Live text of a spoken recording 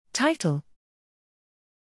Title: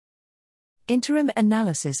 Interim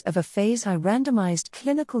analysis of a phase I randomized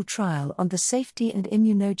clinical trial on the safety and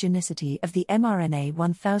immunogenicity of the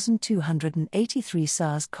mRNA-1283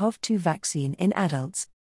 SARS-CoV-2 vaccine in adults.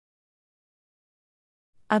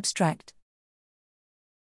 Abstract.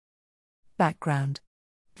 Background.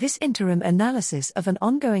 This interim analysis of an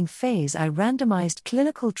ongoing phase I randomized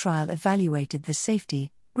clinical trial evaluated the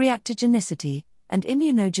safety, reactogenicity, and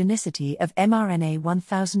immunogenicity of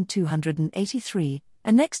mRNA-1283,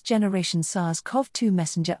 a next-generation SARS-CoV-2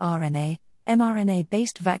 messenger RNA,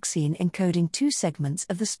 mRNA-based vaccine encoding two segments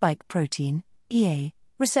of the spike protein, EA,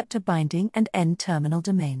 receptor binding and N-terminal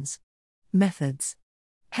domains. Methods.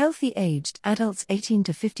 Healthy aged adults 18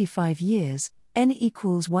 to 55 years, N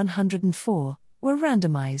equals 104, were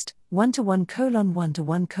randomized,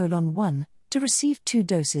 1:1:1:1:1, to receive 2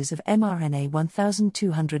 doses of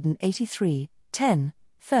mRNA-1283, 10,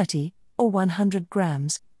 30, or 100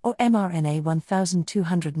 grams, or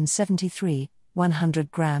mRNA-1273, 100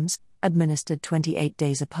 grams, administered 28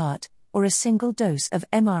 days apart, or a single dose of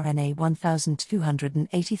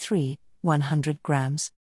mRNA-1283, 100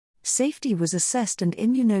 grams. Safety was assessed and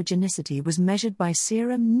immunogenicity was measured by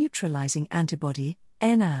serum neutralizing antibody,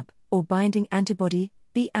 NAB, or binding antibody,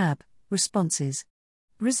 BAB, responses.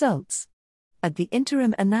 Results. At the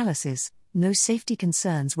interim analysis, no safety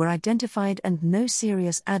concerns were identified and no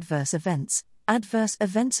serious adverse events of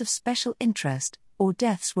special interest, or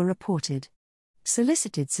deaths were reported.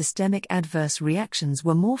 Solicited systemic adverse reactions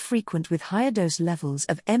were more frequent with higher dose levels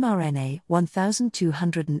of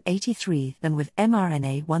mRNA-1283 than with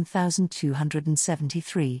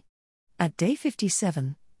mRNA-1273. At day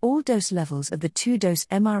 57, all dose levels of the 2-dose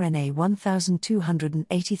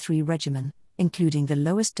mRNA-1283 regimen, including the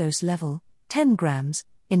lowest dose level, 10 grams,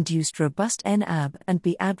 induced robust NAB and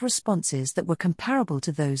BAB responses that were comparable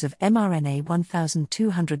to those of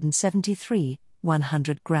mRNA-1273,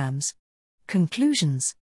 100 grams.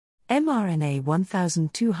 Conclusions.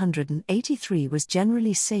 mRNA-1283 was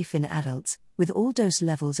generally safe in adults, with all dose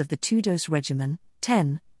levels of the 2-dose regimen,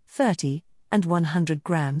 10, 30, and 100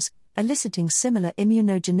 grams, eliciting similar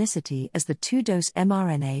immunogenicity as the 2-dose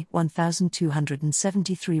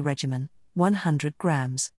mRNA-1273 regimen, 100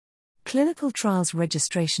 grams. Clinical Trials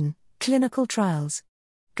Registration, Clinical Trials.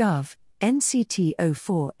 Gov. NCT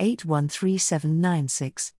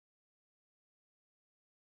 04813796.